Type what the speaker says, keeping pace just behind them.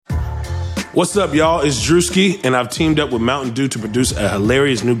What's up, y'all? It's Drewski, and I've teamed up with Mountain Dew to produce a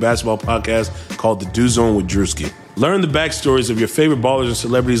hilarious new basketball podcast called The Dew Zone with Drewski. Learn the backstories of your favorite ballers and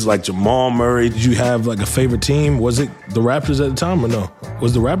celebrities like Jamal Murray. Did you have like a favorite team? Was it the Raptors at the time or no?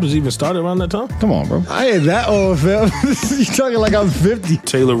 Was the Raptors even started around that time? Come on, bro. I ain't that old, fam. You talking like I'm 50.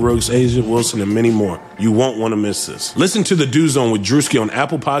 Taylor Rooks, Asia Wilson, and many more. You won't want to miss this. Listen to The Dew Zone with Drewski on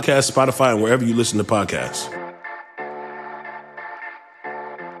Apple Podcasts, Spotify, and wherever you listen to podcasts.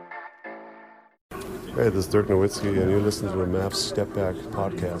 Hey, this is Dirk Nowitzki, and you're listening to the Mavs Step Back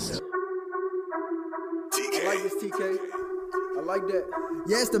podcast. I like this, TK. I like that.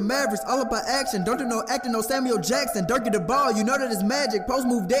 Yeah, it's the Mavericks, all about action. Don't do no acting, no Samuel Jackson. Dirk get the ball, you know that it's magic. Post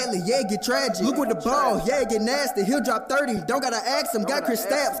move deadly, yeah, get tragic. Look with the ball, yeah, get nasty. He'll drop 30, don't gotta ask him. Got Chris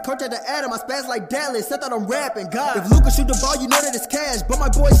Stapps, coach at the Adam. I spaz like Dallas, I thought I'm rapping. God, if Luka shoot the ball, you know that it's cash. But my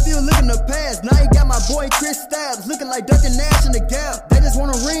boy still looking to pass. Now he got my boy Chris Stapps, looking like Dirk and Nash in the gap. They just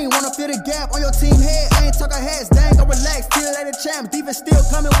wanna ring, wanna fill the gap on your team head. I ain't talking hats, dang, go relax. Still at the champs, defense still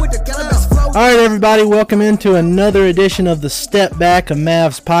coming with the cannabis flow. All right, everybody, welcome into another edition of the Step Back of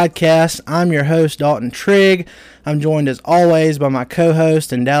Mavs podcast. I'm your host, Dalton Trigg. I'm joined as always by my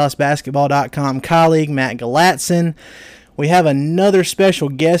co-host and DallasBasketball.com colleague, Matt Galatson. We have another special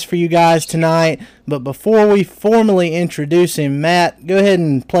guest for you guys tonight, but before we formally introduce him, Matt, go ahead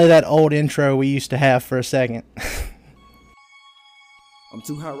and play that old intro we used to have for a second. I'm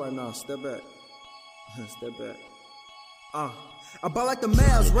too hot right now. Step back. Step back. I ball like the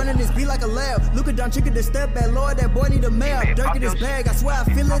Mavs, running this beat like a lab. Luka down chicken to step back, Lord, that boy need a map. Dirk in his bag, I swear I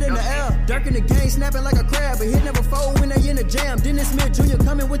feel it in the air. Dirk in the game, snapping like a crab, but hit never fold when they in the jam. Dennis Smith Jr.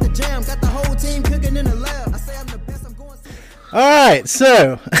 coming with the jam, got the whole team cooking in the lab. I say I'm the best, I'm going. All right,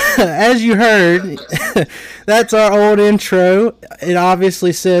 so as you heard, that's our old intro. It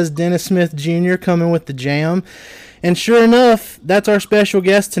obviously says Dennis Smith Jr. coming with the jam. And sure enough, that's our special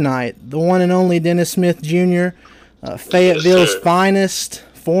guest tonight, the one and only Dennis Smith Jr., Fayetteville's finest,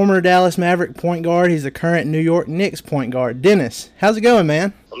 former Dallas Maverick point guard. He's the current New York Knicks point guard. Dennis, how's it going,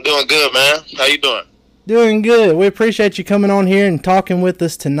 man? I'm doing good, man. How you doing? Doing good. We appreciate you coming on here and talking with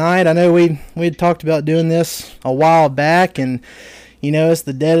us tonight. I know we had talked about doing this a while back, and you know it's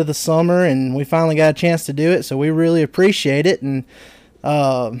the dead of the summer, and we finally got a chance to do it, so we really appreciate it. And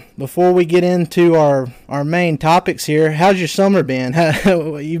before we get into our main topics here, how's your summer been?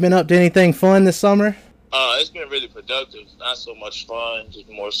 You been up to anything fun this summer? It's been really productive. Not so much fun, just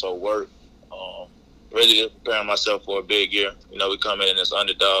more so work. Really just preparing myself for a big year. You know, we come in as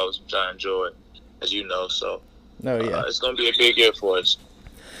underdogs, which I enjoy, as you know. So, it's going to be a big year for us.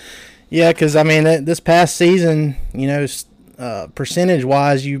 Yeah, because, I mean, this past season, you know,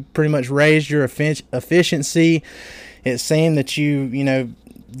 percentage-wise, you pretty much raised your efficiency. It seemed that you know,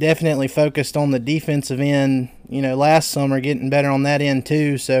 definitely focused on the defensive end, you know, last summer, getting better on that end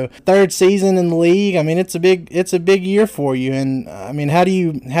too. So third season in the league, I mean, it's a big year for you. And I mean, how do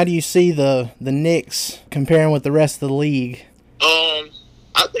you see the Knicks comparing with the rest of the league?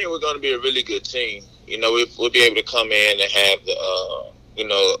 I think we're going to be a really good team. You know, we'll be able to come in and have the you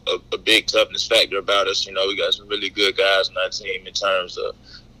know, a big toughness factor about us. You know, we got some really good guys on our team in terms of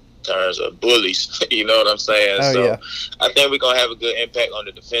bullies, you know what I'm saying? Yeah. I think we're going to have a good impact on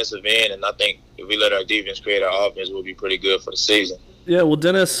the defensive end, and I think if we let our defense create our offense, we'll be pretty good for the season. Yeah, well,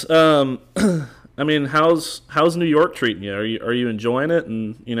 Dennis, I mean, how's New York treating you? Are you enjoying it?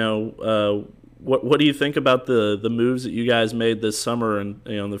 And, you know, what do you think about the moves that you guys made this summer and,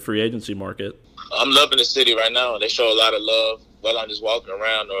 you know, in the free agency market? I'm loving the city right now. They show a lot of love while I'm just walking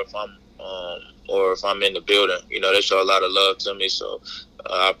around or if I'm in the building. You know, they show a lot of love to me, so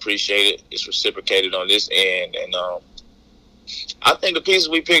I appreciate it. It's reciprocated on this end, and I think the pieces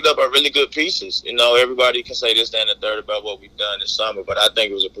we picked up are really good pieces. You know, everybody can say this, that, and the third about what we've done this summer, but I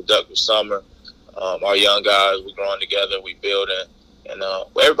think it was a productive summer. Our young guys, we're growing together, we building, and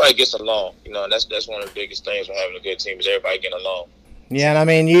everybody gets along. You know, and that's one of the biggest things for having a good team is everybody getting along. Yeah, and I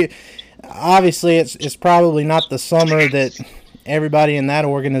mean, obviously it's probably not the summer that everybody in that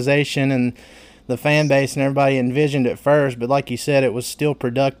organization and the fan base and everybody envisioned at first, but like you said, it was still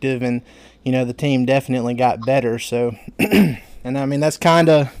productive, and you know the team definitely got better. So, and I mean that's kind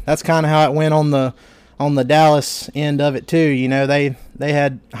of how it went on the Dallas end of it too. You know they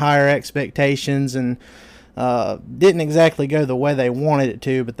had higher expectations and didn't exactly go the way they wanted it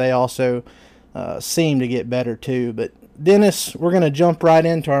to, but they also seemed to get better too. But Dennis, we're going to jump right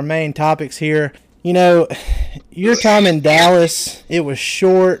into our main topics here. You know, your time in Dallas, it was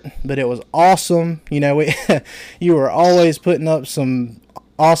short, but it was awesome. You know, you were always putting up some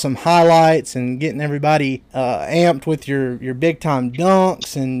awesome highlights and getting everybody amped with your big-time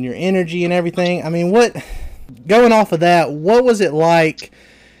dunks and your energy and everything. I mean, going off of that, what was it like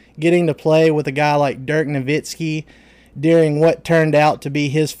getting to play with a guy like Dirk Nowitzki during what turned out to be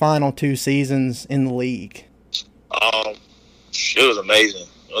his final 2 seasons in the league? It was amazing.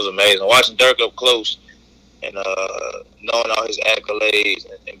 It was amazing. Watching Dirk up close and knowing all his accolades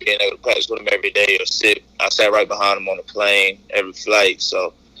and being able to practice with him every day or I sat right behind him on the plane every flight.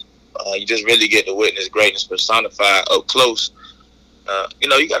 So you just really get to witness greatness personified up close.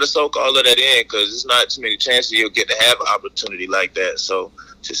 You got to soak all of that in because it's not too many chances you'll get to have an opportunity like that. So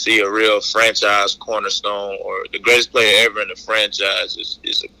to see a real franchise cornerstone or the greatest player ever in the franchise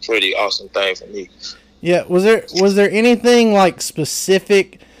is a pretty awesome thing for me. Yeah, was there anything like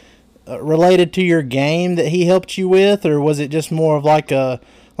specific related to your game that he helped you with, or was it just more of like a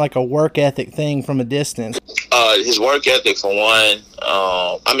work ethic thing from a distance? His work ethic for one.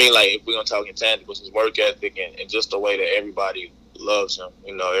 If we're gonna talk intangibles, his work ethic and just the way that everybody loves him.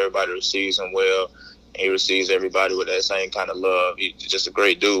 Everybody receives him well. And he receives everybody with that same kind of love. He's just a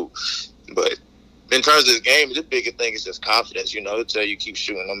great dude. But in terms of his game, the biggest thing is just confidence. He'll tell you keep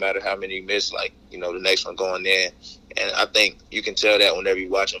shooting no matter how many you miss. The next one going in. And I think you can tell that whenever you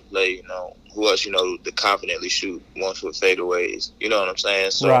watch him play. Who else to confidently shoot once with fadeaways. You know what I'm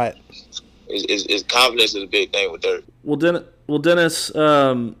saying? So right. His confidence is a big thing with Dirk. Well, Dennis.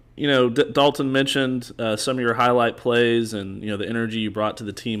 Dalton mentioned some of your highlight plays and the energy you brought to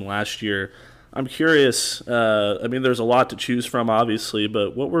the team last year. I'm curious. There's a lot to choose from, obviously,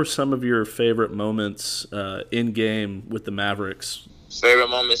 but what were some of your favorite moments in game with the Mavericks? Favorite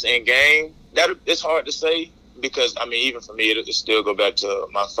moments in game? It's hard to say because even for me, it still go back to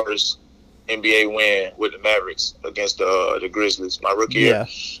my first NBA win with the Mavericks against the Grizzlies, my rookie year.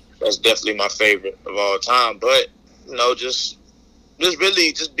 That's definitely my favorite of all time. But just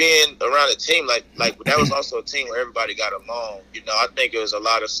really just being around a team like that was also a team where everybody got along. I think it was a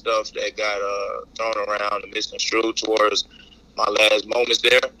lot of stuff that got thrown around and misconstrued towards my last moments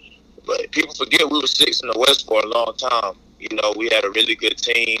there. But people forget we were 6 in the West for a long time. We had a really good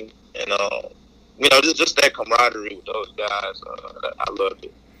team, and just that camaraderie with those guys. I loved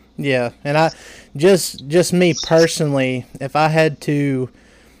it. Yeah, and I just me personally, if I had to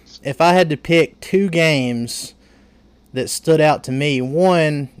pick 2 games that stood out to me.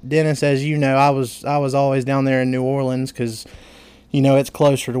 One, Dennis, as you know, I was always down there in New Orleans because, it's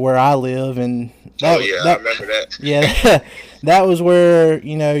closer to where I live. And I remember that. Yeah, that was where,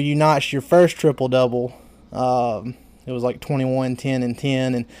 you notched your first triple-double. It was like 21, 10, and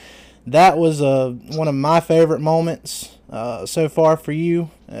 10. And that was one of my favorite moments so far for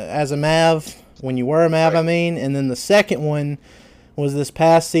you as a Mav, when you were a Mav, right. And then the second one was this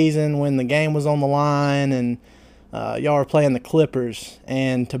past season when the game was on the line and y'all were playing the Clippers,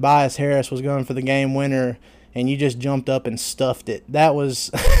 and Tobias Harris was going for the game winner, and you just jumped up and stuffed it. That was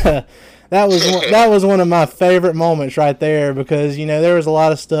that was one of my favorite moments right there because there was a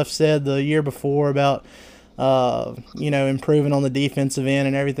lot of stuff said the year before about improving on the defensive end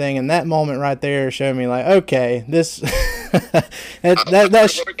and everything, and that moment right there showed me okay, this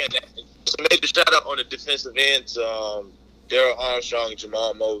that's. So made the shout out on the defensive end to Darryl Armstrong and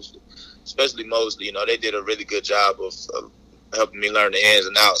Jamal Mosley. Especially Mosley, they did a really good job of helping me learn the ins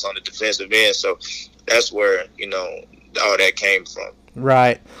and outs on the defensive end. So that's where, all that came from.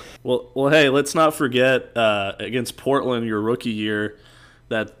 Right. Well, hey, let's not forget against Portland, your rookie year,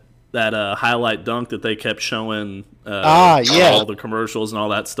 that highlight dunk that they kept showing all the commercials and all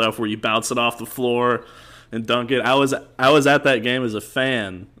that stuff where you bounce it off the floor and dunk it. I was at that game as a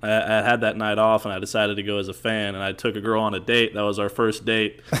fan. I had that night off, and I decided to go as a fan, and I took a girl on a date. That was our first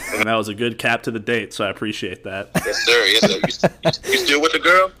date, and that was a good cap to the date, so I appreciate that. Yes, sir. Yes, sir. You still with the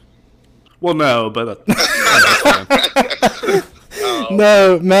girl? Well, no, but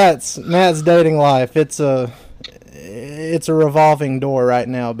no, Matt's dating life. It's a revolving door right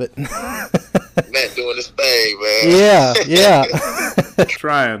now, but Matt doing his thing, man. Yeah.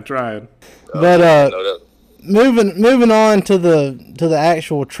 Trying. But moving on to the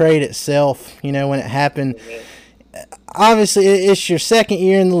actual trade itself, when it happened. Obviously, it's your second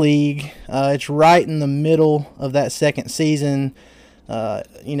year in the league. It's right in the middle of that second season.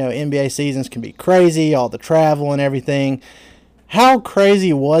 NBA seasons can be crazy, all the travel and everything. How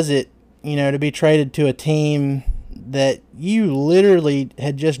crazy was it, to be traded to a team that you literally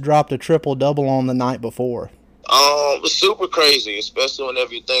had just dropped a triple-double on the night before? It was super crazy, especially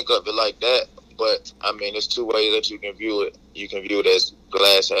whenever you think of it like that. But, there's 2 ways that you can view it. You can view it as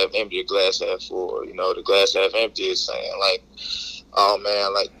glass half empty or glass half full. The glass half empty is saying, oh,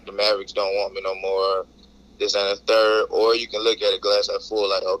 man, the Mavericks don't want me no more, this and the third. Or you can look at it glass half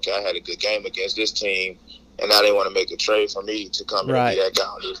full, okay, I had a good game against this team, and now they want to make a trade for me to come and be that guy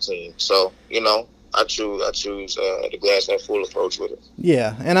on this team. So, I choose the glass half full approach with it.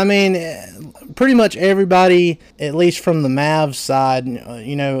 Yeah, and I mean, pretty much everybody, at least from the Mavs side,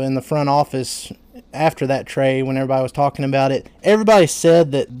 in the front office after that trade, when everybody was talking about it, everybody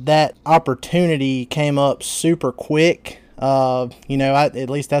said that opportunity came up super quick. At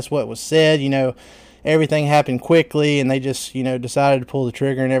least that's what was said. Everything happened quickly, and they just, decided to pull the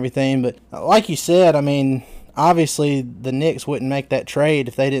trigger and everything. But like you said, I mean, obviously the Knicks wouldn't make that trade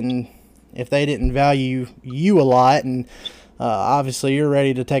if they didn't value you a lot, and obviously you're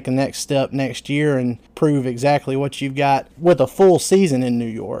ready to take a next step next year and prove exactly what you've got with a full season in New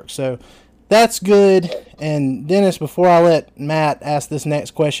York. So that's good. And Dennis, before I let Matt ask this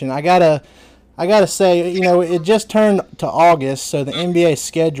next question, I gotta say, it just turned to August, so the NBA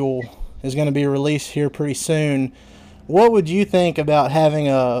schedule is going to be released here pretty soon. What would you think about having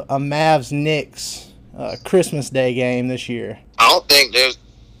a Mavs-Knicks Christmas Day game this year? I don't think there's,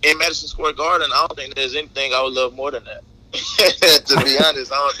 in Madison Square Garden, I don't think there's anything I would love more than that. To be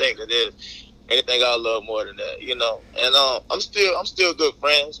honest, I don't think that there's anything I would love more than that, And I'm still good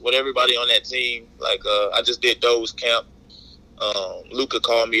friends with everybody on that team. Like I just did Doe's camp. Luca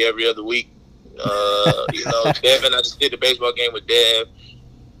called me every other week. Devin, I just did the baseball game with Dev,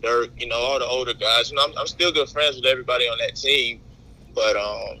 Dirk, all the older guys. I'm still good friends with everybody on that team, but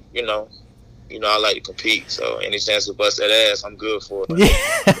I like to compete. So any chance to bust that ass, I'm good for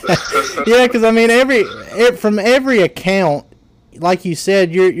it. Yeah, because I mean, from every account, like you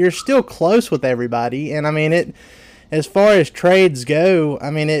said, you're still close with everybody, and I mean as far as trades go, I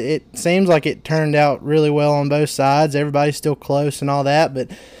mean it seems like it turned out really well on both sides. Everybody's still close and all that,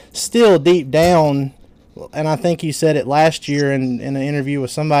 but still deep down, and I think you said it last year in an interview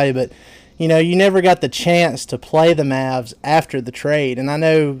with somebody, but you never got the chance to play the Mavs after the trade. And I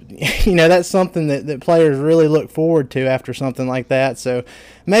know, that's something that players really look forward to after something like that. So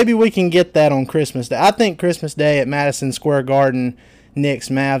maybe we can get that on Christmas Day. I think Christmas Day at Madison Square Garden, Knicks,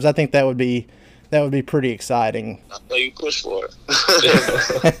 Mavs, I think that would be pretty exciting. I know you push for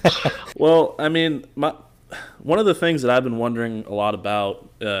it. Well, I mean, one of the things that I've been wondering a lot about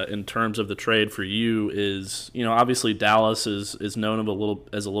in terms of the trade for you is, obviously Dallas is known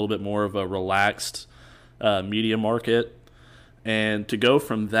as a little bit more of a relaxed media market, and to go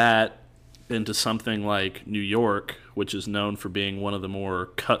from that into something like New York, which is known for being one of the more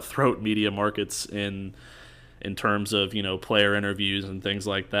cutthroat media markets in terms of player interviews and things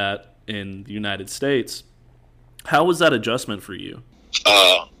like that in the United States. How was that adjustment for you?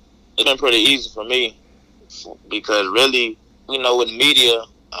 It's been pretty easy for me. Because really, with media,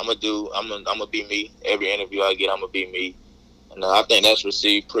 I'm gonna be me. Every interview I get, I'm gonna be me, and I think that's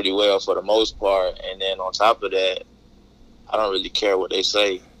received pretty well for the most part. And then on top of that, I don't really care what they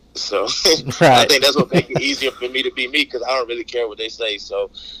say. So right. I think that's what makes it easier for me to be me, because I don't really care what they say.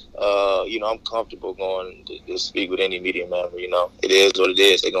 So I'm comfortable going to speak with any media member. It is what it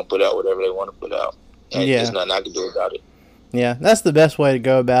is. They're gonna put out whatever they want to put out, and there's nothing I can do about it. Yeah, that's the best way to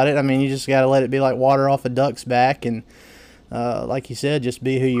go about it. I mean, you just got to let it be like water off a duck's back, and like you said, just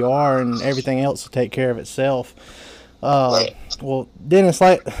be who you are, and everything else will take care of itself. Well, Dennis,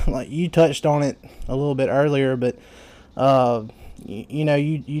 like you touched on it a little bit earlier, but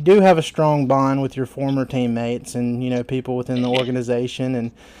you do have a strong bond with your former teammates and people within the organization,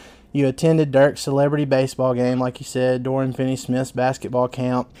 and you attended Dirk's celebrity baseball game, like you said, Dorian Finney-Smith's basketball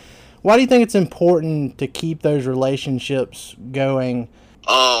camp. Why do you think it's important to keep those relationships going?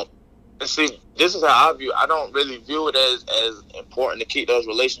 See, this is how I view it. I don't really view it as important to keep those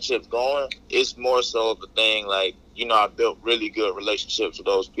relationships going. It's more so of a thing like, I built really good relationships with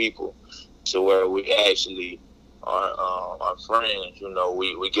those people to where we actually are friends.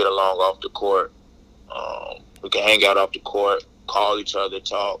 We get along off the court. We can hang out off the court, call each other,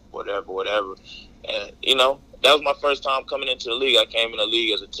 talk, whatever. And, that was my first time coming into the league. I came in the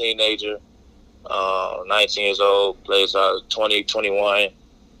league as a teenager, 19 years old, played 20, 21,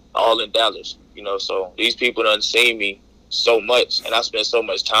 all in Dallas. So these people done seen me so much, and I spent so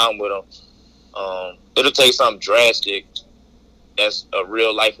much time with them. It'll take something drastic that's a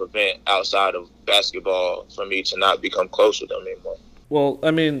real life event outside of basketball for me to not become close with them anymore. Well,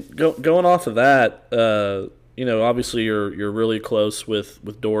 I mean, going off of that, obviously you're really close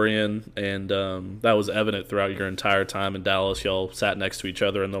with Dorian, and that was evident throughout your entire time in Dallas. Y'all sat next to each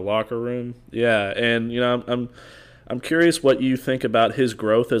other in the locker room. Yeah, and I'm curious what you think about his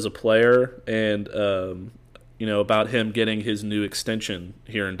growth as a player, and about him getting his new extension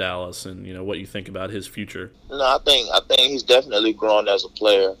here in Dallas, and what you think about his future. No, I think he's definitely grown as a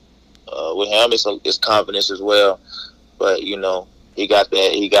player. With him, it's confidence as well, but he got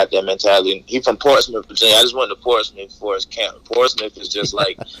that mentality. He from Portsmouth, Virginia. I just went to Portsmouth for his camp. Portsmouth is just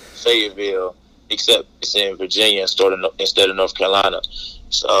like Fayetteville except it's in Virginia instead of North Carolina.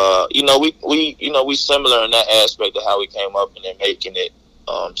 So we similar in that aspect of how we came up and then making it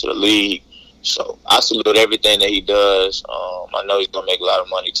to the league. So I salute everything that he does. I know he's gonna make a lot of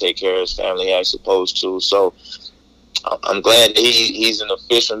money, take care of his family as supposed to. So I'm glad that he's an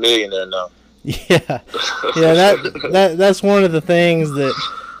official millionaire now. Yeah, that's one of the things that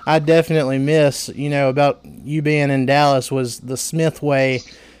I definitely miss. About you being in Dallas was the Smith way.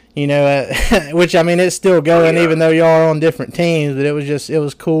 Which I mean it's still going, even though y'all are on different teams. But it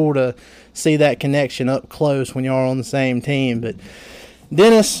was cool to see that connection up close when y'all are on the same team. But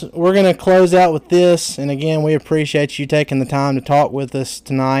Dennis, we're going to close out with this, and again, we appreciate you taking the time to talk with us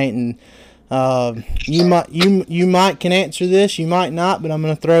tonight. And you might can answer this, you might not, but I'm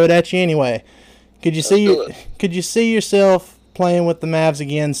going to throw it at you anyway. Could you see yourself playing with the Mavs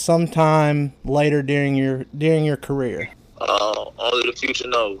again sometime later during your career? Only the future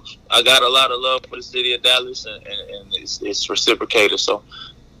knows. I got a lot of love for the city of Dallas, and it's reciprocated. So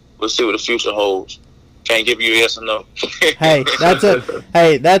we'll see what the future holds. Can't give you a yes or no. Hey, that's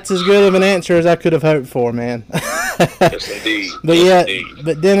as good of an answer as I could have hoped for, man. Yes, indeed.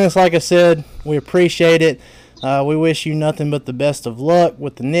 But Dennis, like I said, we appreciate it. We wish you nothing but the best of luck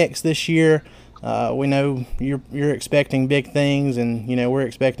with the Knicks this year. We know you're expecting big things, and we're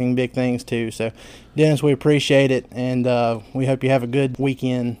expecting big things too. So, Dennis, we appreciate it, and we hope you have a good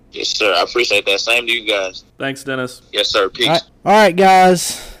weekend. Yes, sir. I appreciate that. Same to you guys. Thanks, Dennis. Yes, sir. Peace. All right,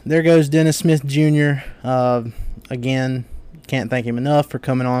 guys. There goes Dennis Smith Jr. Again, can't thank him enough for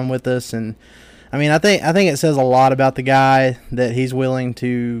coming on with us. And I mean, I think it says a lot about the guy that he's willing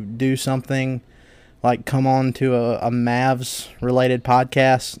to do something like come on to a Mavs related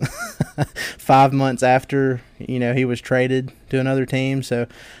podcast 5 months after he was traded to another team. So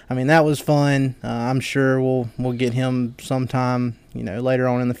I mean, that was fun. I'm sure we'll get him sometime later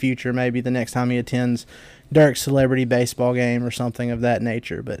on in the future, maybe the next time he attends Dirk's celebrity baseball game or something of that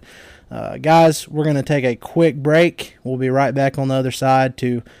nature. But guys, we're going to take a quick break. We'll be right back on the other side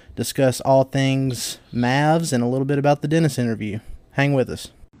to discuss all things Mavs and a little bit about the Dennis interview. Hang with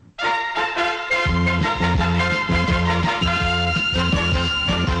us.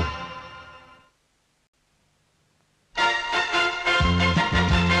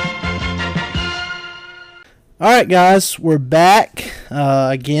 All right, guys, we're back.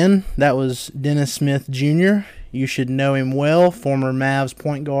 Again, that was Dennis Smith Jr. You should know him well, former Mavs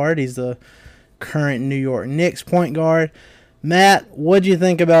point guard. He's the current New York Knicks point guard. Matt, what do you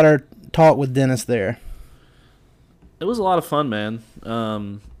think about our talk with Dennis there? It was a lot of fun, man.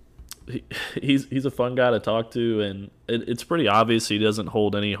 He's a fun guy to talk to, and it's pretty obvious he doesn't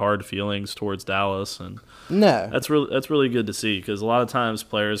hold any hard feelings towards Dallas, and no, that's really good to see, because a lot of times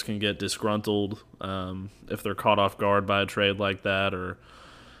players can get disgruntled if they're caught off guard by a trade like that, or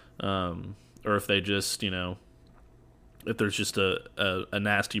if they just if there's just a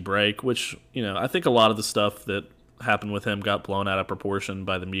nasty break, which I think a lot of the stuff that happened with him got blown out of proportion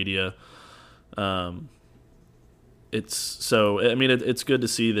by the media. It's good to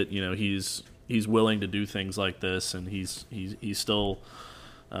see that he's willing to do things like this, and he still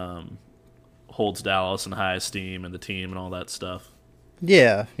holds Dallas in high esteem and the team and all that stuff.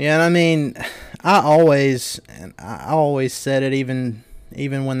 Yeah, and I mean, I always said it, even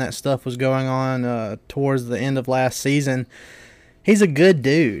when that stuff was going on towards the end of last season. He's a good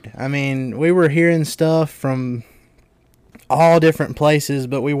dude. I mean, we were hearing stuff from all different places,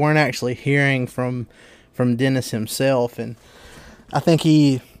 but we weren't actually hearing from Dennis himself. And I think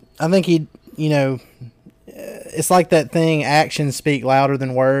he it's like that thing, actions speak louder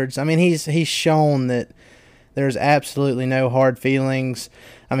than words. I mean, he's shown that there's absolutely no hard feelings.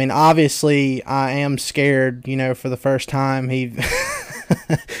 I mean, obviously I am scared, for the first time he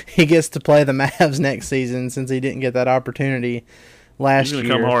he gets to play the Mavs next season, since he didn't get that opportunity last year. He's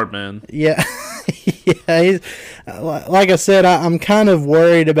going to come hard, man. Yeah. Yeah, he's, like I said, I'm kind of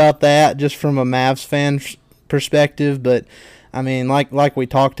worried about that just from a Mavs fan perspective. But, I mean, like we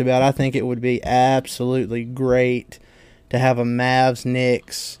talked about, I think it would be absolutely great to have a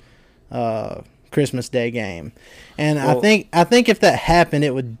Mavs-Knicks Christmas Day game. And I think if that happened,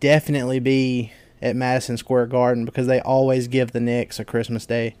 it would definitely be at Madison Square Garden, because they always give the Knicks a Christmas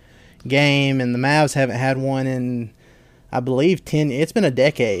Day game. And the Mavs haven't had one in, I believe, it's been a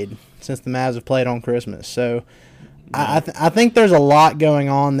decade since the Mavs have played on Christmas. So I think there's a lot going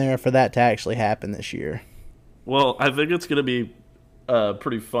on there for that to actually happen this year. Well, I think it's going to be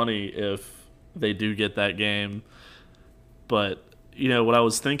pretty funny if they do get that game. But, what I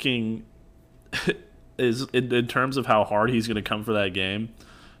was thinking is in terms of how hard he's going to come for that game.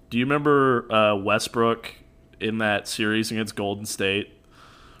 Do you remember Westbrook in that series against Golden State?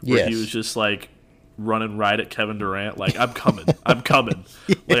 Where Yes. He was just like running right at Kevin Durant. Like, I'm coming. I'm coming.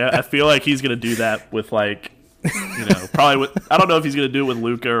 Yeah. Like, I feel like he's going to do that with, like, probably with, I don't know if he's going to do it with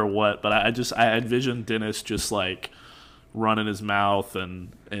Luka or what, but I envision Dennis just, like, running his mouth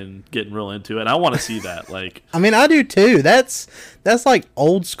and getting real into it. And I want to see that. Like, I mean, I do too. That's like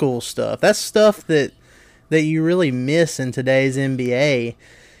old school stuff. That's stuff that you really miss in today's NBA.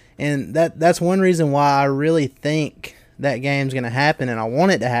 And that's one reason why I really think that game's going to happen, and I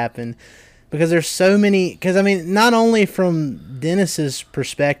want it to happen, because there's so many. Because, I mean, not only from Dennis's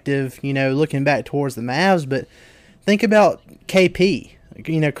perspective, looking back towards the Mavs, but think about KP.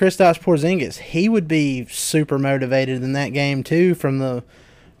 Kristaps Porzingis. He would be super motivated in that game too from the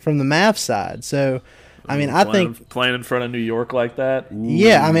Mavs side. So, I mean, I think playing in front of New York like that. Ooh.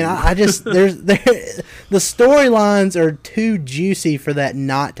 Yeah, I mean, I just the storylines are too juicy for that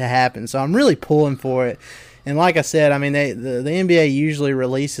not to happen. So I'm really pulling for it. And like I said, I mean, the NBA usually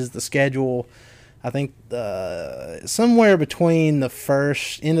releases the schedule, I think somewhere between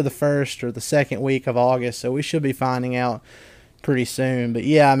the end of the first or the second week of August. So we should be finding out pretty soon. But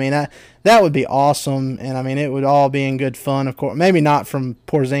yeah, I mean, that would be awesome. And I mean, it would all be in good fun, of course. Maybe not from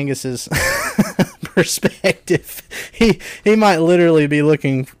Porzingis's perspective. He might literally be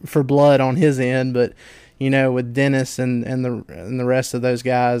looking for blood on his end, but with Dennis and the rest of those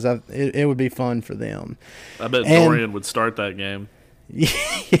guys, it would be fun for them. I bet Dorian would start that game.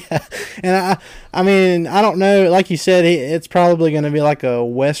 Yeah, and I mean, I don't know. Like you said, it's probably going to be like a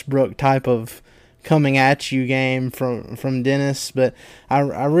Westbrook type of coming at you game from Dennis, but I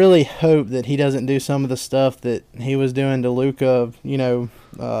really hope that he doesn't do some of the stuff that he was doing to Luka, during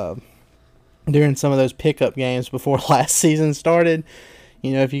some of those pickup games before last season started.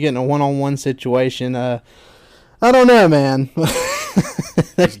 If you get in a one-on-one situation, I don't know, man.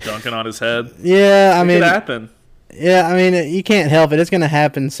 Just dunking on his head. Yeah, I mean, it could happen. Yeah, I mean, you can't help it. It's going to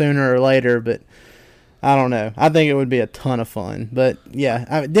happen sooner or later, but I don't know. I think it would be a ton of fun. But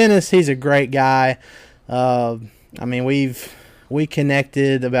yeah, Dennis, he's a great guy. I mean, we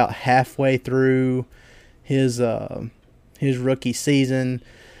connected about halfway through his rookie season.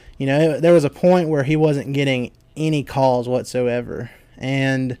 There was a point where he wasn't getting any calls whatsoever,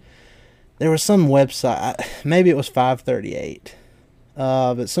 and there was some website, maybe it was 538,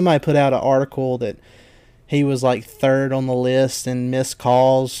 but somebody put out an article that he was like third on the list in missed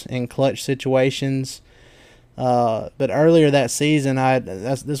calls in clutch situations. But earlier that season,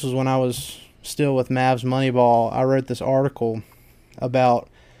 this was when I was still with Mavs Moneyball. I wrote this article about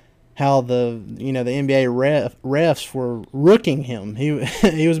how the NBA refs were rooking him.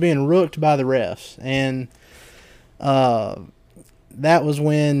 He was being rooked by the refs, and that was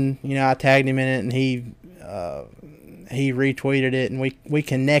when I tagged him in it, and he retweeted it, and we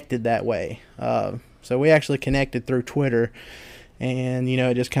connected that way. So we actually connected through Twitter, and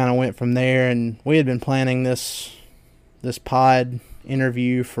it just kind of went from there. And we had been planning this pod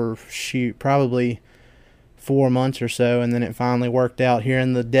interview for probably 4 months or so, and then it finally worked out here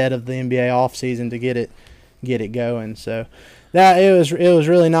in the dead of the NBA offseason to get it going. So that it was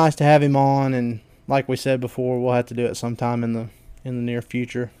really nice to have him on, and like we said before, we'll have to do it sometime in the near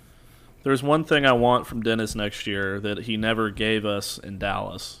future. There's one thing I want from Dennis next year that he never gave us in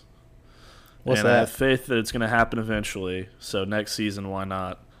Dallas. What's that? I have faith that it's going to happen eventually. So next season, why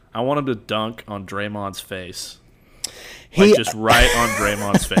not? I want him to dunk on Draymond's face. Just right on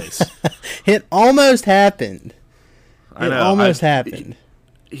Draymond's face. It almost happened. I know. It almost happened.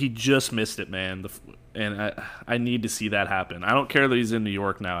 He just missed it, man. And I need to see that happen. I don't care that he's in New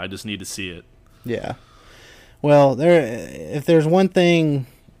York now. I just need to see it. Yeah. Well, if there's one thing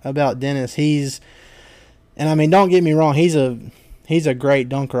about Dennis, and I mean, don't get me wrong, he's a great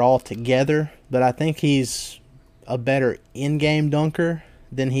dunker altogether, but I think he's a better in-game dunker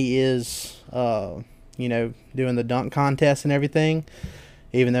than he is, doing the dunk contest and everything.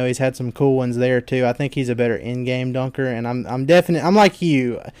 Even though he's had some cool ones there too, I think he's a better in-game dunker. And I'm like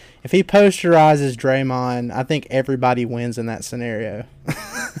you. If he posterizes Draymond, I think everybody wins in that scenario.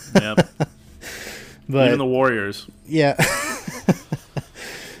 Yep. But even the Warriors. Yeah.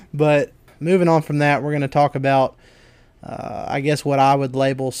 But moving on from that, we're going to talk about, I guess, what I would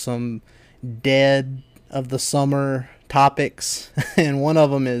label some dead of the summer topics. And one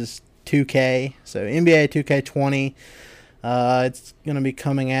of them is 2K. So NBA 2K20. It's going to be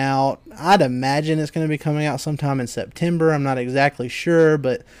coming out. I'd imagine it's going to be coming out sometime in September. I'm not exactly sure,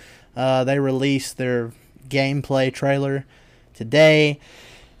 but they released their gameplay trailer today.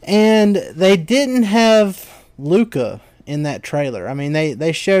 And they didn't have Luka in that trailer. I mean,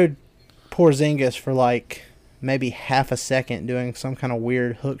 they showed Porzingis for like maybe half a second doing some kind of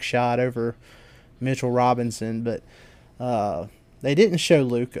weird hook shot over Mitchell Robinson, but they didn't show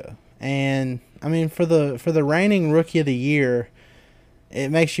Luka. And I mean, for the reigning Rookie of the Year,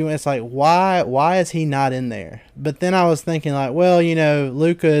 it's like, why is he not in there? But then I was thinking, like, well,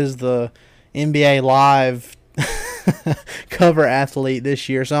 Luka is the NBA Live cover athlete this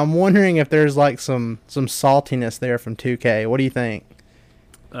year, so I'm wondering if there's like some saltiness there from 2K. What do you think?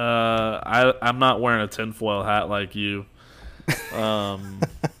 I'm not wearing a tinfoil hat like you.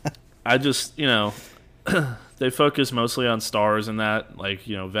 I just, they focus mostly on stars and that, like,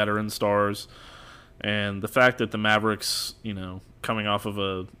 veteran stars. And the fact that the Mavericks, coming off of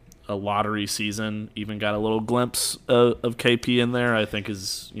a lottery season, even got a little glimpse of KP in there, I think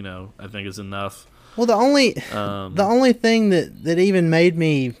is enough. Well, the only thing that even made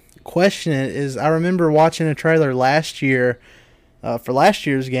me question it is I remember watching a trailer last year for last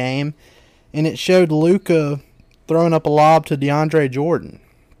year's game, and it showed Luka throwing up a lob to DeAndre Jordan.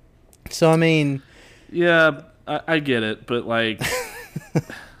 So, I mean... Yeah, I get it, but, like...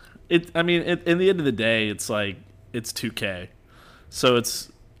 at the end of the day, it's like, it's 2K. So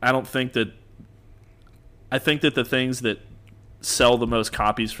I think that the things that sell the most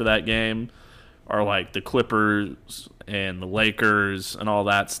copies for that game are like the Clippers and the Lakers and all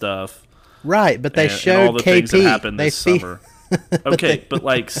that stuff. Right, but they showed all the KP. Things that happened this summer. Okay, but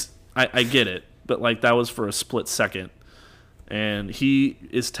like, I get it. But like, that was for a split second. And he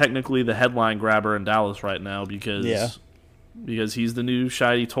is technically the headline grabber in Dallas right now because he's the new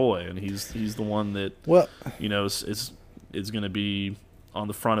shiny toy, and he's the one that is going to be on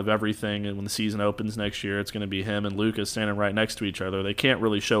the front of everything. And when the season opens next year, it's going to be him and Luka standing right next to each other. They can't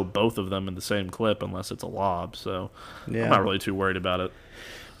really show both of them in the same clip unless it's a lob. So I'm not really too worried about it.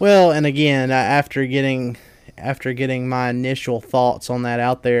 Well, and again, after getting my initial thoughts on that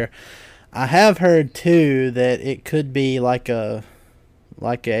out there, I have heard too that it could be like a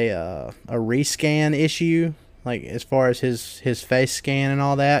rescan issue, like as far as his face scan and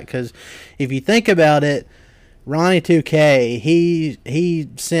all that. Because if you think about it, Ronnie 2K he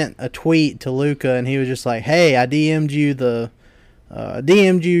sent a tweet to Luka and he was just like, "Hey, I DM'd you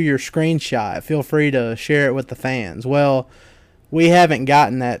your screenshot. Feel free to share it with the fans." Well, we haven't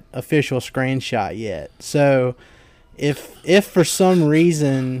gotten that official screenshot yet. So if for some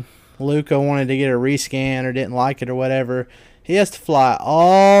reason Luka wanted to get a rescan or didn't like it or whatever, he has to fly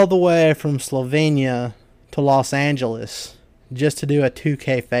all the way from Slovenia to Los Angeles just to do a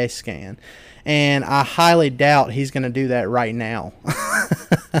 2K face scan. And I highly doubt he's going to do that right now.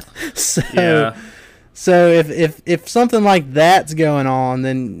 So if something like that's going on,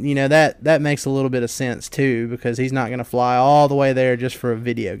 then that makes a little bit of sense too, because he's not going to fly all the way there just for a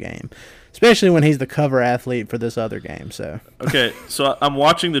video game, especially when he's the cover athlete for this other game. So okay, so I'm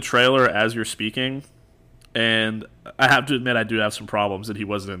watching the trailer as you're speaking, and I have to admit I do have some problems that he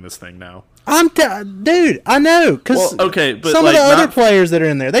wasn't in this thing now. Dude, I know, because but some of the other players that are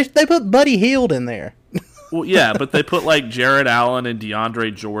in there, they put Buddy Hield in there. Well, yeah, but they put like Jared Allen and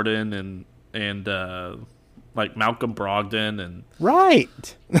DeAndre Jordan and like Malcolm Brogdon and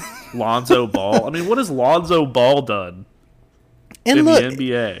right Lonzo Ball. I mean, what has Lonzo Ball done in the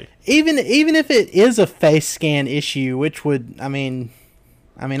NBA? Even if it is a face scan issue, which would, I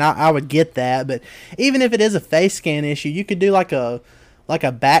would get that, but even if it is a face scan issue, you could do like a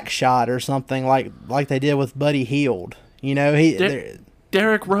back shot or something like they did with Buddy Hield.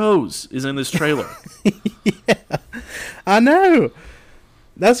 Derrick Rose is in this trailer. Yeah, I know.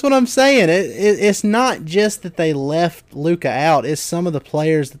 That's what I'm saying. It's not just that they left Luka out. It's some of the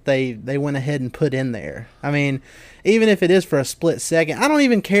players that they went ahead and put in there. I mean, even if it is for a split second, I don't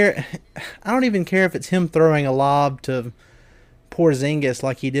even care. I don't even care if it's him throwing a lob to Porzingis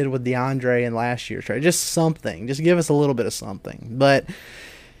like he did with DeAndre in last year's trade. Just something. Just give us a little bit of something. But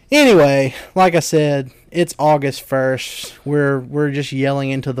anyway, like I said, it's August 1st. We're just yelling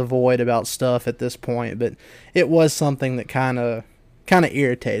into the void about stuff at this point. But it was something that kind of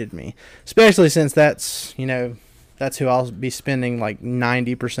irritated me, especially since that's who I'll be spending like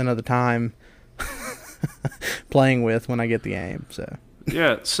 90% of the time playing with when I get the game. So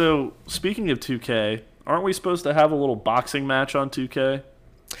yeah. So speaking of 2K, aren't we supposed to have a little boxing match on 2K?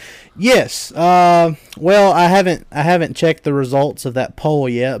 Yes. Well, I haven't checked the results of that poll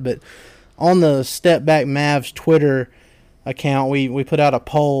yet, but on the Step Back Mavs Twitter account, we put out a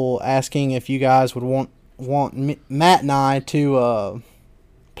poll asking if you guys would want Matt and I to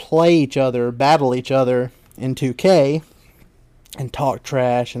battle each other in 2K and talk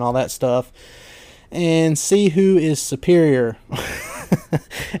trash and all that stuff and see who is superior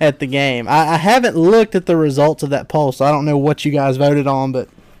at the game. I haven't looked at the results of that poll, so I don't know what you guys voted on, but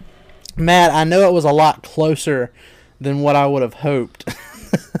Matt, I know it was a lot closer than what I would have hoped.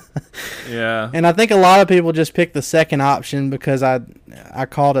 Yeah. And I think a lot of people just picked the second option because I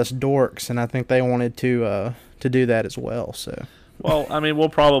called us dorks, and I think they wanted to do that as well. So. Well, I mean, we'll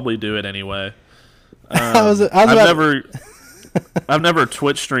probably do it anyway. I've never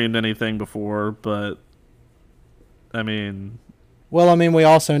Twitch streamed anything before, but I mean. Well, I mean, we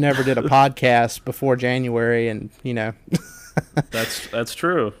also never did a podcast before January, and that's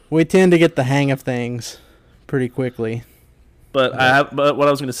true. We tend to get the hang of things pretty quickly. But what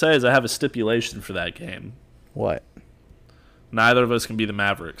I was going to say is I have a stipulation for that game. What? Neither of us can be the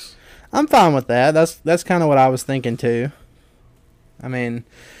Mavericks. I'm fine with that. That's kind of what I was thinking too. I mean,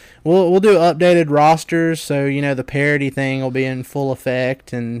 we'll do updated rosters, so the parity thing will be in full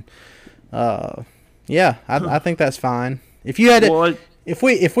effect, and I think that's fine. If you had if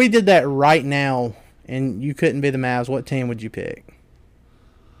we did that right now and you couldn't be the Mavs, what team would you pick?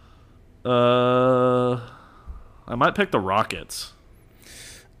 I might pick the Rockets.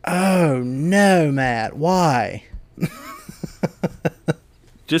 Oh no, Matt! Why?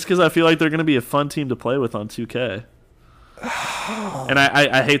 Just because I feel like they're going to be a fun team to play with on 2K. And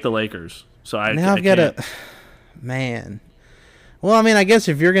I hate the Lakers, so I got to. Man. Well, I mean, I guess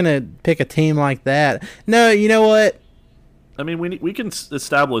if you're gonna pick a team like that, no, you know what? I mean, we can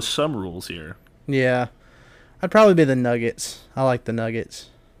establish some rules here. Yeah, I'd probably be the Nuggets. I like the Nuggets.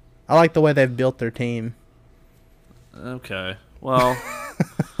 I like the way they've built their team. Okay. Well.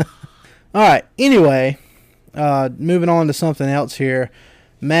 All right. Anyway, moving on to something else here,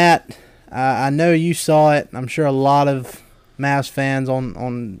 Matt. I know you saw it. I'm sure a lot of Mavs fans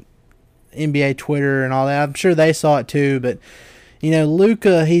on NBA Twitter and all that, I'm sure they saw it too. But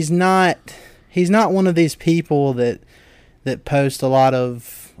Luka, he's not one of these people that post a lot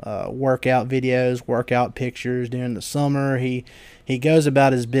of workout videos, workout pictures during the summer. He goes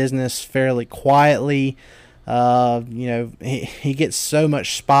about his business fairly quietly. He gets so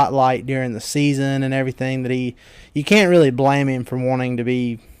much spotlight during the season and everything that you can't really blame him for wanting to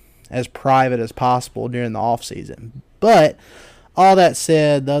be as private as possible during the off season. But all that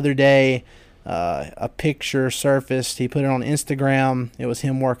said, the other day a picture surfaced. He put it on Instagram. It was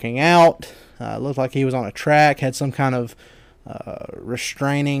him working out. It looked like he was on a track, had some kind of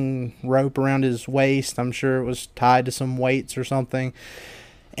restraining rope around his waist. I'm sure it was tied to some weights or something.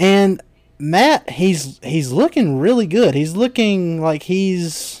 And Matt, he's looking really good. He's looking like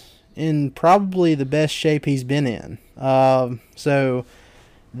he's in probably the best shape he's been in. So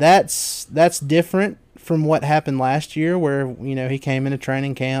that's different from what happened last year, where he came into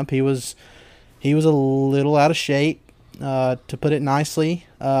training camp. He was a little out of shape, to put it nicely.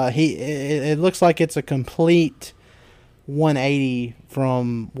 It looks like it's a complete 180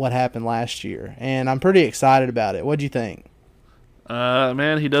 from what happened last year, and I'm pretty excited about it. What do you think?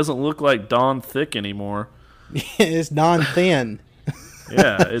 Man, he doesn't look like Don Thick anymore. It's Don Thin.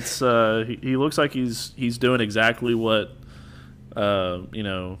 Yeah, it's he looks like he's doing exactly what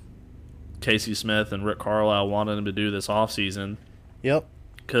Casey Smith and Rick Carlisle wanted him to do this offseason. Yep.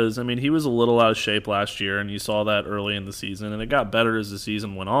 Because, I mean, he was a little out of shape last year, and you saw that early in the season, and it got better as the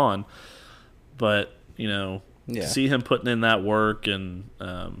season went on. But, to see him putting in that work, and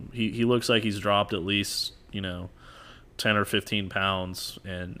he looks like he's dropped at least, 10 or 15 pounds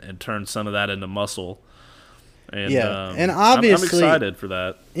and turned some of that into muscle. And, and obviously, I'm excited for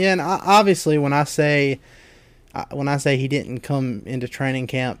that. Yeah, and obviously when I say he didn't come into training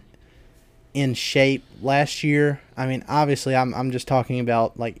camp in shape last year, I mean, obviously I'm just talking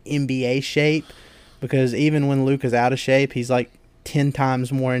about like NBA shape, because even when Luka's out of shape, he's like 10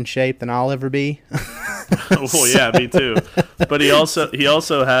 times more in shape than I'll ever be. Well, yeah, me too. But he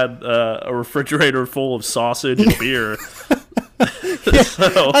also had a refrigerator full of sausage and beer.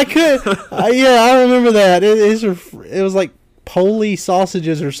 I remember that. It was like Poli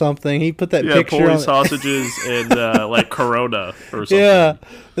sausages or something. He put that picture Poli on sausages and like Corona or something. Yeah,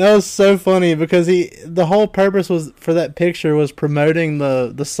 that was so funny because the whole purpose for that picture was promoting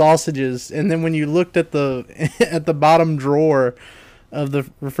the sausages, and then when you looked at the bottom drawer of the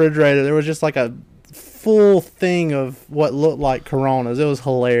refrigerator, there was just like a full thing of what looked like Coronas. It was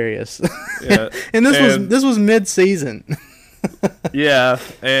hilarious. Yeah, and this was mid-season. Yeah,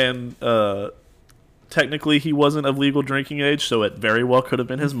 and technically he wasn't of legal drinking age, so it very well could have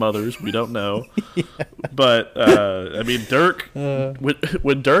been his mother's. We don't know. Yeah. But I mean, Dirk,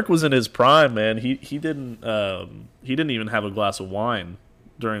 when Dirk was in his prime, man, he didn't even have a glass of wine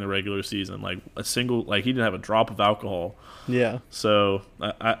during the regular season. Like he didn't have a drop of alcohol. Yeah. So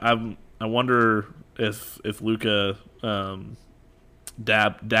I wonder if Luka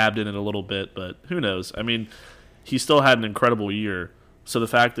dabbed in it a little bit, but who knows? I mean, he still had an incredible year. So the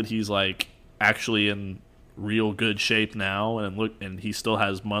fact that he's like actually in real good shape now, and he still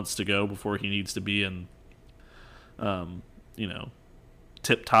has months to go before he needs to be in,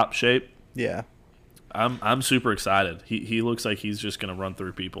 tip-top shape. Yeah. I'm super excited. He looks like he's just going to run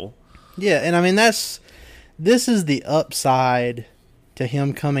through people. Yeah, and I mean this is the upside to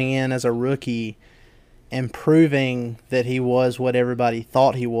him coming in as a rookie and proving that he was what everybody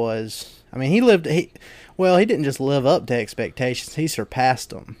thought he was. I mean, he didn't just live up to expectations, he surpassed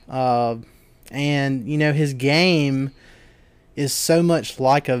them. And his game is so much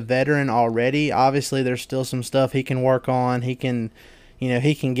like a veteran already. Obviously, there's still some stuff he can work on. He can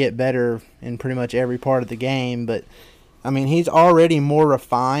get better in pretty much every part of the game, but I mean, he's already more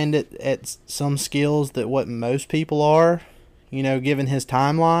refined at some skills than what most people are, given his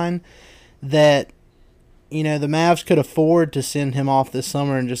timeline, that, the Mavs could afford to send him off this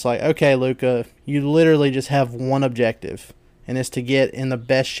summer and just like, okay, Luka, you literally just have one objective, and it's to get in the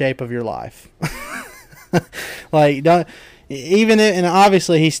best shape of your life. And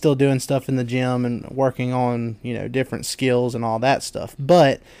obviously he's still doing stuff in the gym and working on, different skills and all that stuff,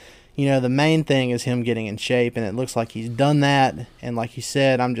 but the main thing is him getting in shape, and it looks like he's done that. And like you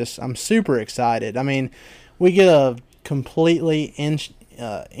said, I'm super excited. I mean, we get a completely in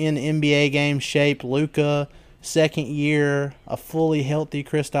NBA game shape Luka, second year, a fully healthy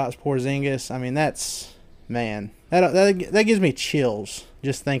Kristaps Porzingis. I mean, that gives me chills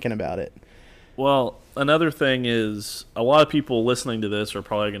just thinking about it. Well, another thing is a lot of people listening to this are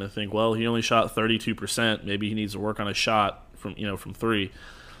probably going to think, well, he only shot 32%. Maybe he needs to work on a shot from three.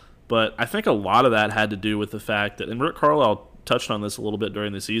 But I think a lot of that had to do with the fact that, and Rick Carlisle touched on this a little bit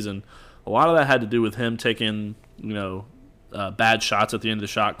during the season, a lot of that had to do with him taking, bad shots at the end of the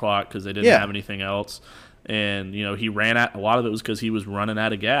shot clock because they didn't have anything else. And, he ran out. A lot of it was because he was running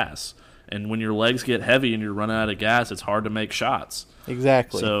out of gas. And when your legs get heavy and you're running out of gas, it's hard to make shots.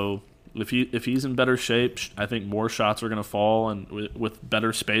 Exactly. So if he's in better shape, I think more shots are going to fall, and with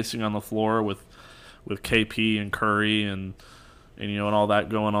better spacing on the floor with KP and Curry and all that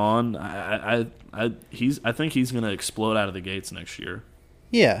going on, I think he's going to explode out of the gates next year.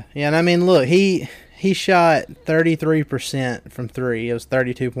 Yeah, and I mean, look, he shot 33% from three. It was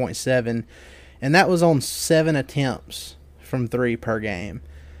 32.7, and that was on 7 attempts from three per game.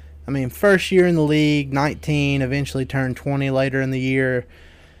 I mean, first year in the league, 19, eventually turned 20 later in the year,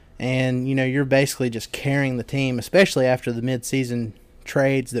 and you're basically just carrying the team, especially after the midseason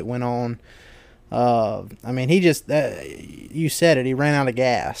trades that went on. I mean, he just, you said it, he ran out of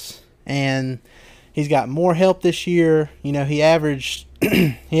gas, and he's got more help this year. He averaged,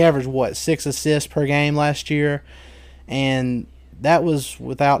 what, 6 assists per game last year, and that was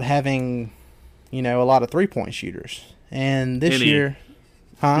without having, a lot of three-point shooters. And this year,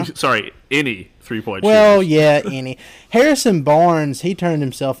 Sorry, any three-point well, shooters. yeah, any. Harrison Barnes, he turned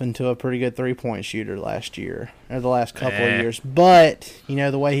himself into a pretty good three-point shooter last year, or the last couple of years. But,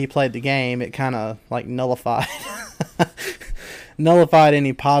 the way he played the game, it kind of, nullified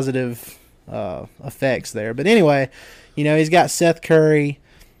any positive effects there. But anyway, he's got Seth Curry,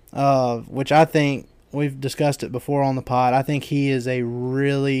 which I think, we've discussed it before on the pod, I think he is a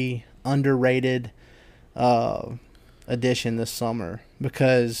really underrated addition this summer,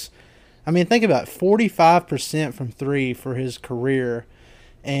 because I mean, think about it, 45% from three for his career,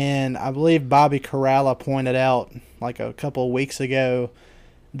 and I believe Bobby Corrala pointed out a couple of weeks ago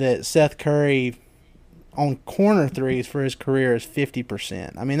that Seth Curry on corner threes for his career is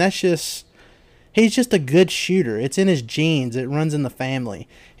 50%. I mean, he's just a good shooter. It's in his genes. It runs in the family,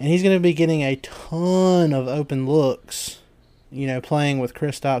 and he's going to be getting a ton of open looks, playing with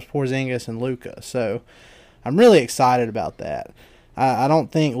Kristaps Porzingis and Luka. So I'm really excited about that. I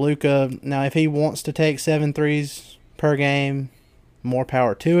don't think Luka, now if he wants to take 7 threes per game, more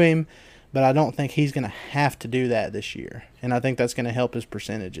power to him, but I don't think he's going to have to do that this year, and I think that's going to help his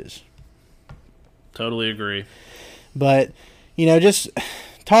percentages. Totally agree. But, just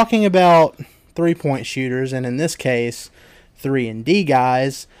talking about three-point shooters, and in this case, 3-and-D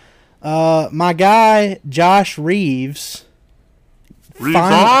guys, my guy Josh Reeves,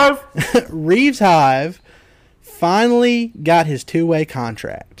 Reeves Hive, finally got his two-way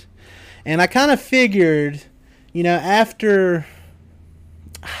contract. And I kind of figured, after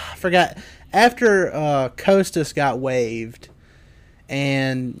Kostas got waived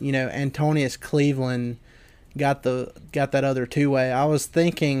and, Antonius Cleveland got that other two-way, I was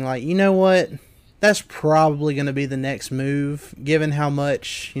thinking, you know what? That's probably going to be the next move, given how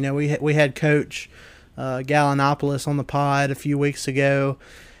much, we had Coach Gallinopoulos on the pod a few weeks ago.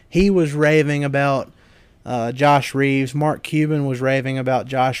 He was raving about Josh Reeves. Mark Cuban was raving about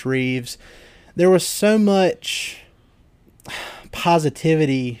Josh Reeves. There was so much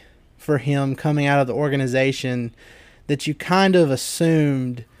positivity for him coming out of the organization that you kind of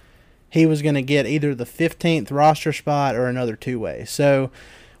assumed he was going to get either the 15th roster spot or another two-way. So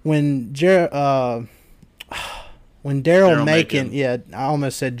when Daryl Macon, yeah, I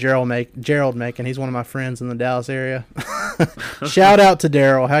almost said Gerald Macon. He's one of my friends in the Dallas area. Shout out to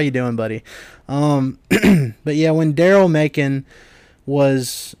Daryl. How you doing, buddy? But yeah, when Daryl Macon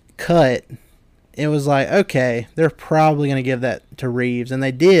was cut, it was like, okay, they're probably going to give that to Reeves, and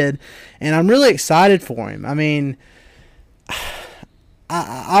they did, and I'm really excited for him. I mean,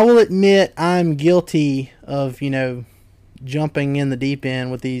 I will admit I'm guilty of, jumping in the deep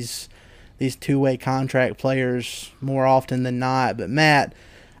end with these two-way contract players more often than not. But Matt,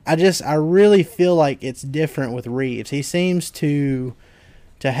 I really feel like it's different with Reeves. He seems to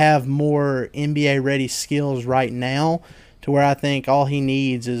have more NBA-ready skills right now, to where I think all he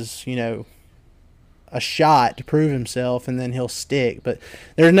needs is, a shot to prove himself, and then he'll stick. But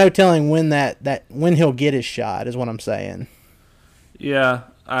there's no telling when when he'll get his shot, is what I'm saying. Yeah,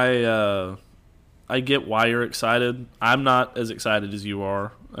 I get why you're excited. I'm not as excited as you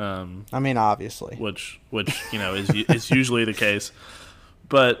are. I mean, obviously, which is usually the case.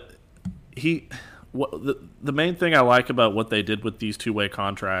 But the main thing I like about what they did with these two-way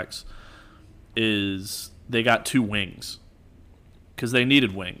contracts is they got two wings, because they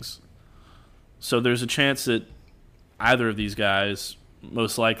needed wings. So there's a chance that either of these guys,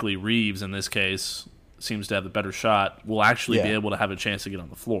 most likely Reeves in this case, seems to have the better shot, will actually be able to have a chance to get on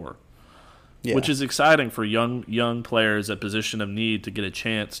the floor. Yeah. Which is exciting for young players at position of need to get a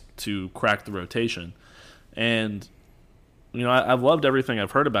chance to crack the rotation. And, I've loved everything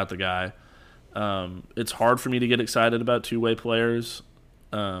I've heard about the guy. It's hard for me to get excited about two-way players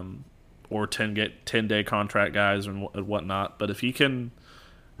or 10-day contract guys and whatnot. But if he can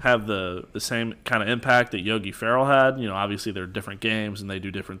have the same kind of impact that Yogi Ferrell had, obviously they're different games and they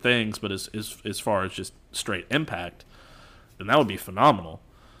do different things, but as far as just straight impact, then that would be phenomenal.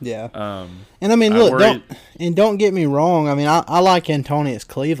 Yeah. And I mean, look, don't get me wrong. I mean, I like Antonius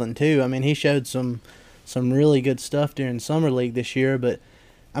Cleveland too. I mean, he showed some really good stuff during Summer League this year, but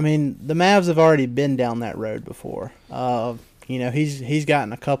I mean, the Mavs have already been down that road before. He's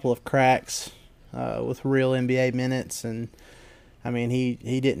gotten a couple of cracks with real NBA minutes, and I mean,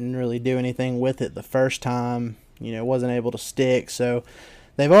 he didn't really do anything with it the first time, wasn't able to stick. So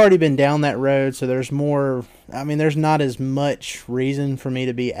they've already been down that road. So there's not as much reason for me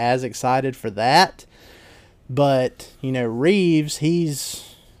to be as excited for that. But, Reeves,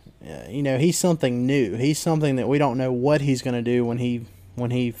 he's something new. He's something that we don't know what he's going to do when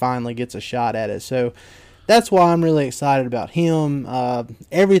he finally gets a shot at it. So that's why I'm really excited about him.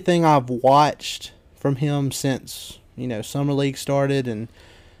 Everything I've watched from him since Summer League started, and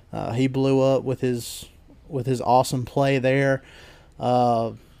he blew up with his awesome play there.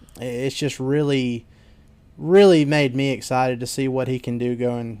 It's just really, really made me excited to see what he can do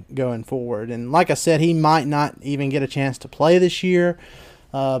going forward. And like I said, he might not even get a chance to play this year,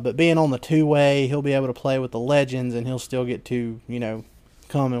 but being on the two-way, he'll be able to play with the legends, and he'll still get to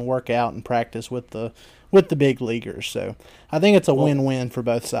come and work out and practice with the big leaguers. So I think it's a win-win for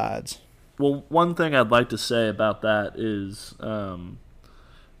both sides. Well, one thing I'd like to say about that is, a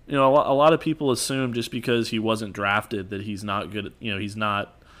lot of people assume just because he wasn't drafted that he's not good. He's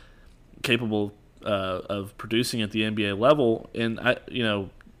not capable of producing at the NBA level. And I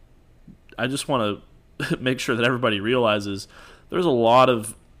just want to make sure that everybody realizes there's a lot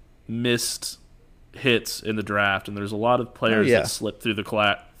of missed hits in the draft, and there's a lot of players that slip through the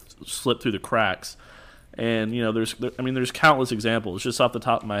cracks. And there's countless examples just off the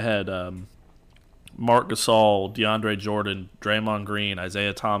top of my head. Mark Gasol, DeAndre Jordan, Draymond Green,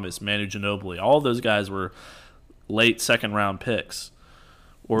 Isaiah Thomas, Manu Ginobili. All of those guys were late second round picks,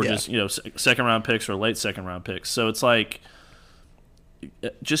 or just second round picks or late second round picks. So it's like,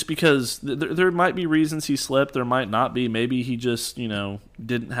 just because there might be reasons he slipped, there might not be. Maybe he just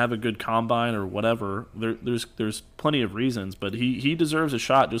didn't have a good combine or whatever. There's plenty of reasons, but he deserves a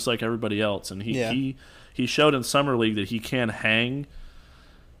shot just like everybody else. And he showed in Summer League that he can hang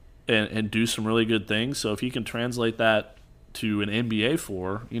and do some really good things. So if he can translate that to an NBA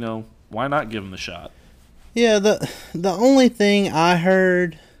floor, why not give him the shot? Yeah, the only thing I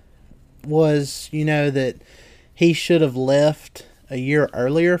heard was, that he should have left a year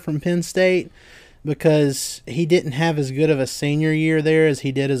earlier from Penn State because he didn't have as good of a senior year there as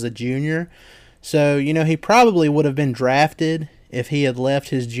he did as a junior. So, he probably would have been drafted if he had left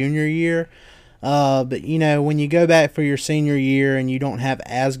his junior year. But, when you go back for your senior year and you don't have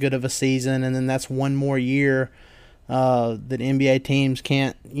as good of a season, and then that's one more year that NBA teams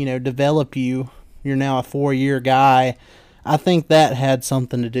can't, develop you, you're now a 4-year guy. I think that had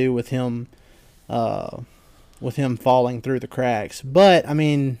something to do with him falling through the cracks. But I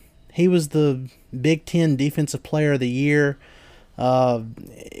mean, he was the Big Ten Defensive Player of the Year.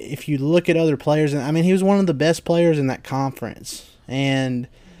 If you look at other players, I mean, he was one of the best players in that conference. And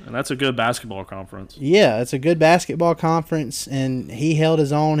that's a good basketball conference. Yeah, it's a good basketball conference, and he held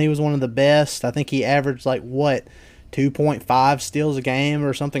his own. He was one of the best. I think he averaged 2.5 steals a game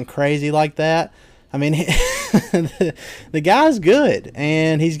or something crazy like that. I mean, the guy's good,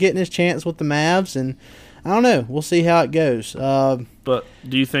 and he's getting his chance with the Mavs, and I don't know. We'll see how it goes. But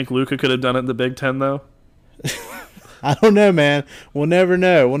do you think Luka could have done it in the Big Ten, though? I don't know, man. We'll never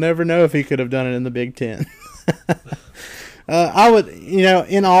know. We'll never know if he could have done it in the Big Ten. I would,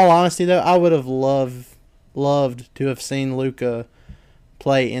 in all honesty, though, I would have loved to have seen Luka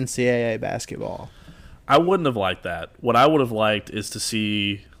play NCAA basketball. I wouldn't have liked that. What I would have liked is to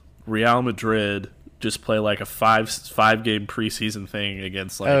see Real Madrid just play a five-game preseason thing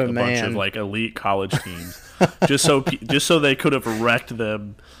against bunch of elite college teams, just so they could have wrecked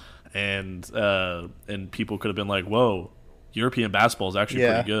them, and people could have been like, "Whoa, European basketball is actually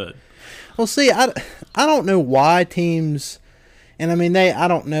pretty good." Well, see, I don't know why teams, and I mean I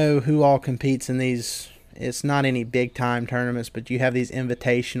don't know who all competes in these. It's not any big time tournaments, but you have these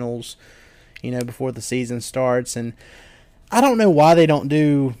invitationals, before the season starts, and I don't know why they don't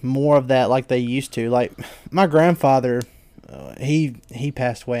do more of that like they used to. Like my grandfather, he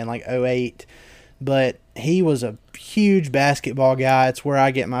passed away in 2008, but he was a huge basketball guy. It's where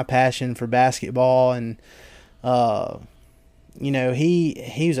I get my passion for basketball, and he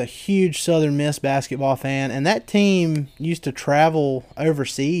was a huge Southern Miss basketball fan, and that team used to travel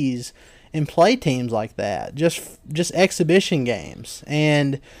overseas and play teams like that, just exhibition games,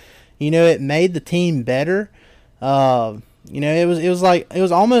 and it made the team better. It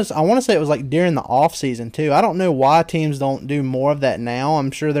was almost, I want to say it was during the off season too. I don't know why teams don't do more of that now. I'm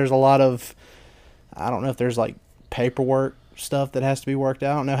sure there's a lot of, I don't know if there's paperwork stuff that has to be worked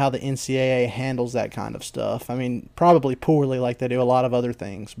out. I don't know how the NCAA handles that kind of stuff. I mean, probably poorly like they do a lot of other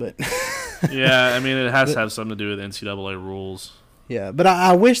things, but yeah, I mean, it has to have something to do with NCAA rules. Yeah, but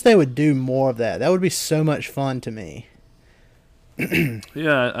I wish they would do more of that. That would be so much fun to me.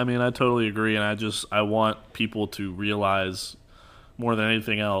 Yeah, I mean, I totally agree, and I want people to realize more than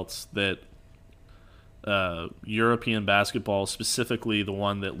anything else that European basketball, specifically the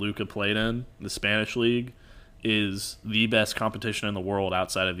one that Luka played in, the Spanish league, is the best competition in the world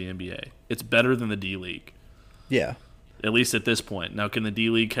outside of the NBA. It's better than the D League. Yeah. At least at this point. Now, can the D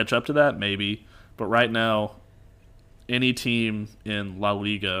League catch up to that? Maybe. But right now, any team in La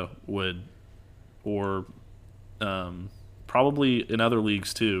Liga would, or probably in other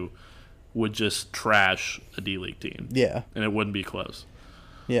leagues too, would just trash a D League team. Yeah. And it wouldn't be close.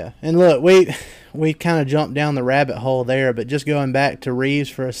 Yeah. And look, we kind of jumped down the rabbit hole there, but just going back to Reeves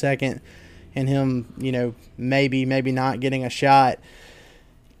for a second and him, maybe not getting a shot.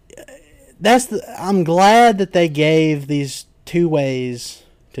 I'm glad that they gave these two ways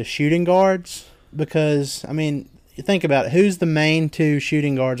to shooting guards because, I mean, you think about it, who's the main two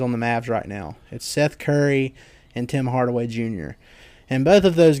shooting guards on the Mavs right now? It's Seth Curry and Tim Hardaway Jr. And both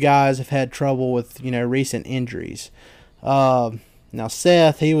of those guys have had trouble with, recent injuries. Now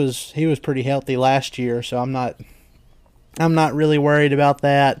Seth, he was pretty healthy last year, so I'm not really worried about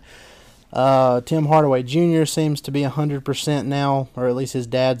that. Tim Hardaway Jr. seems to be 100% now, or at least his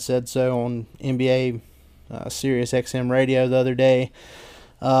dad said so on NBA Sirius XM radio the other day.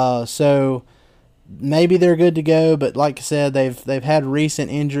 So maybe they're good to go, but like I said, they've had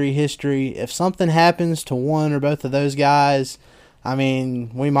recent injury history. If something happens to one or both of those guys, I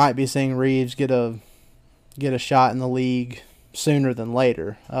mean, we might be seeing Reeves get a shot in the league sooner than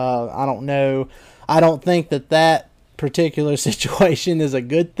later. I don't know. I don't think that particular situation is a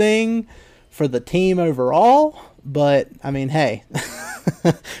good thing for the team overall, but I mean, hey,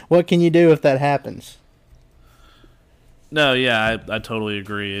 what can you do if that happens? No, yeah, I totally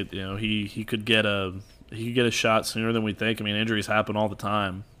agree. He could get a shot sooner than we think. I mean, injuries happen all the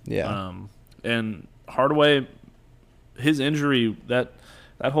time. Yeah. And Hardaway, his injury, that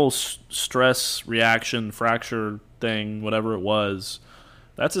whole stress reaction, fracture thing, whatever it was,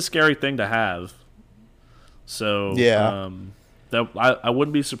 that's a scary thing to have. So yeah, I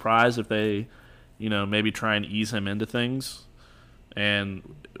wouldn't be surprised if they, maybe try and ease him into things,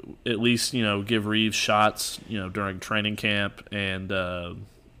 and at least give Reeves shots during training camp and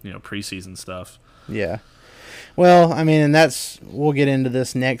preseason stuff. Yeah. Well, I mean, and we'll get into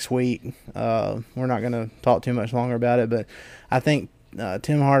this next week. We're not going to talk too much longer about it, but I think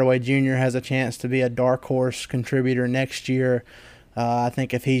Tim Hardaway Jr. has a chance to be a dark horse contributor next year. I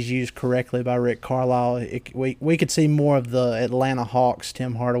think if he's used correctly by Rick Carlisle, we could see more of the Atlanta Hawks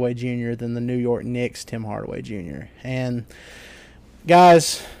Tim Hardaway Jr. than the New York Knicks Tim Hardaway Jr. And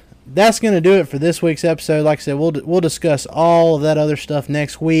guys, that's going to do it for this week's episode. Like I said, we'll discuss all of that other stuff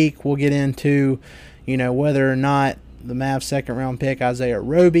next week. We'll get into, whether or not the Mavs second round pick Isaiah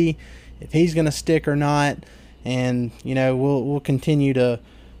Roby, if he's going to stick or not, and we'll continue to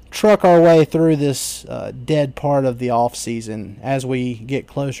truck our way through this dead part of the off season as we get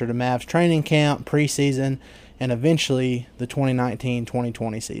closer to Mavs training camp, preseason, and eventually the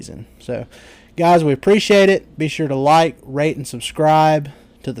 2019-2020 season. So, guys, we appreciate it. Be sure to like, rate, and subscribe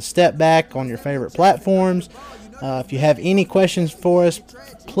to the Step Back on your favorite platforms. If you have any questions for us,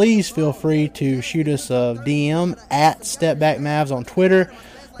 please feel free to shoot us a DM at StepBackMavs on Twitter.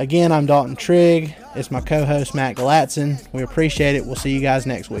 Again, I'm Dalton Trigg. It's my co-host, Matt Galatzin. We appreciate it. We'll see you guys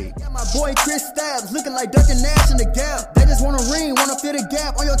next week. Got my boy Chris Stabs looking like Duncan Nash in the gap. They just want a ring, want to fill the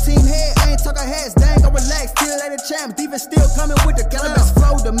gap on your team head. I ain't talking hats, dang, go relax. Still at the champ, defense still coming with the got the best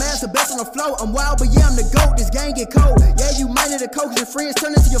flow. The man's the best on the flow. I'm wild, but yeah, I'm the GOAT. This game get cold. Yeah, you might need a coach. Your friends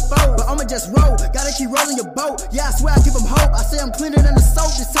turn into your foe. But I'ma just roll. Gotta keep rolling your boat. Yeah, I swear I give them hope. I say I'm cleaner than the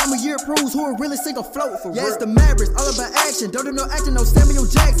soap. This time of year proves who will really sink or float. For yeah, real. It's the Mavericks, all about action. Don't do no acting, no Samuel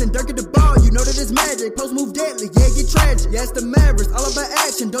Jackson. Dirk at the ball, you know that it's magic. Post move deadly, yeah, get tragic. Yeah, it's the Mavericks, all about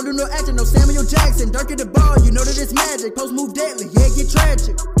action. Don't do no acting, no Samuel Jackson. Dirk at the ball, you know that it's magic. Post move deadly, yeah, get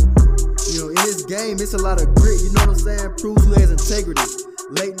tragic. In this game, it's a lot of grit, you know what I'm saying? Proves who has integrity.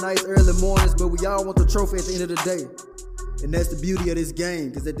 Late nights, early mornings, but we all want the trophy at the end of the day. And that's the beauty of this game,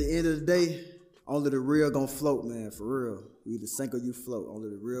 because at the end of the day, only the real gonna float, man, for real. You either sink or you float. Only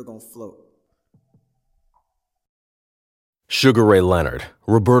the real gonna float. Sugar Ray Leonard,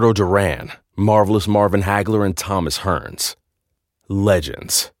 Roberto Duran, Marvelous Marvin Hagler, and Thomas Hearns.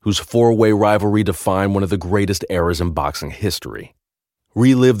 Legends, whose four-way rivalry defined one of the greatest eras in boxing history.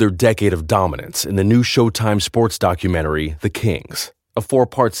 Relive their decade of dominance in the new Showtime sports documentary, The Kings, a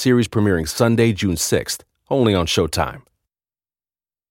 4-part series premiering Sunday, June 6th, only on Showtime.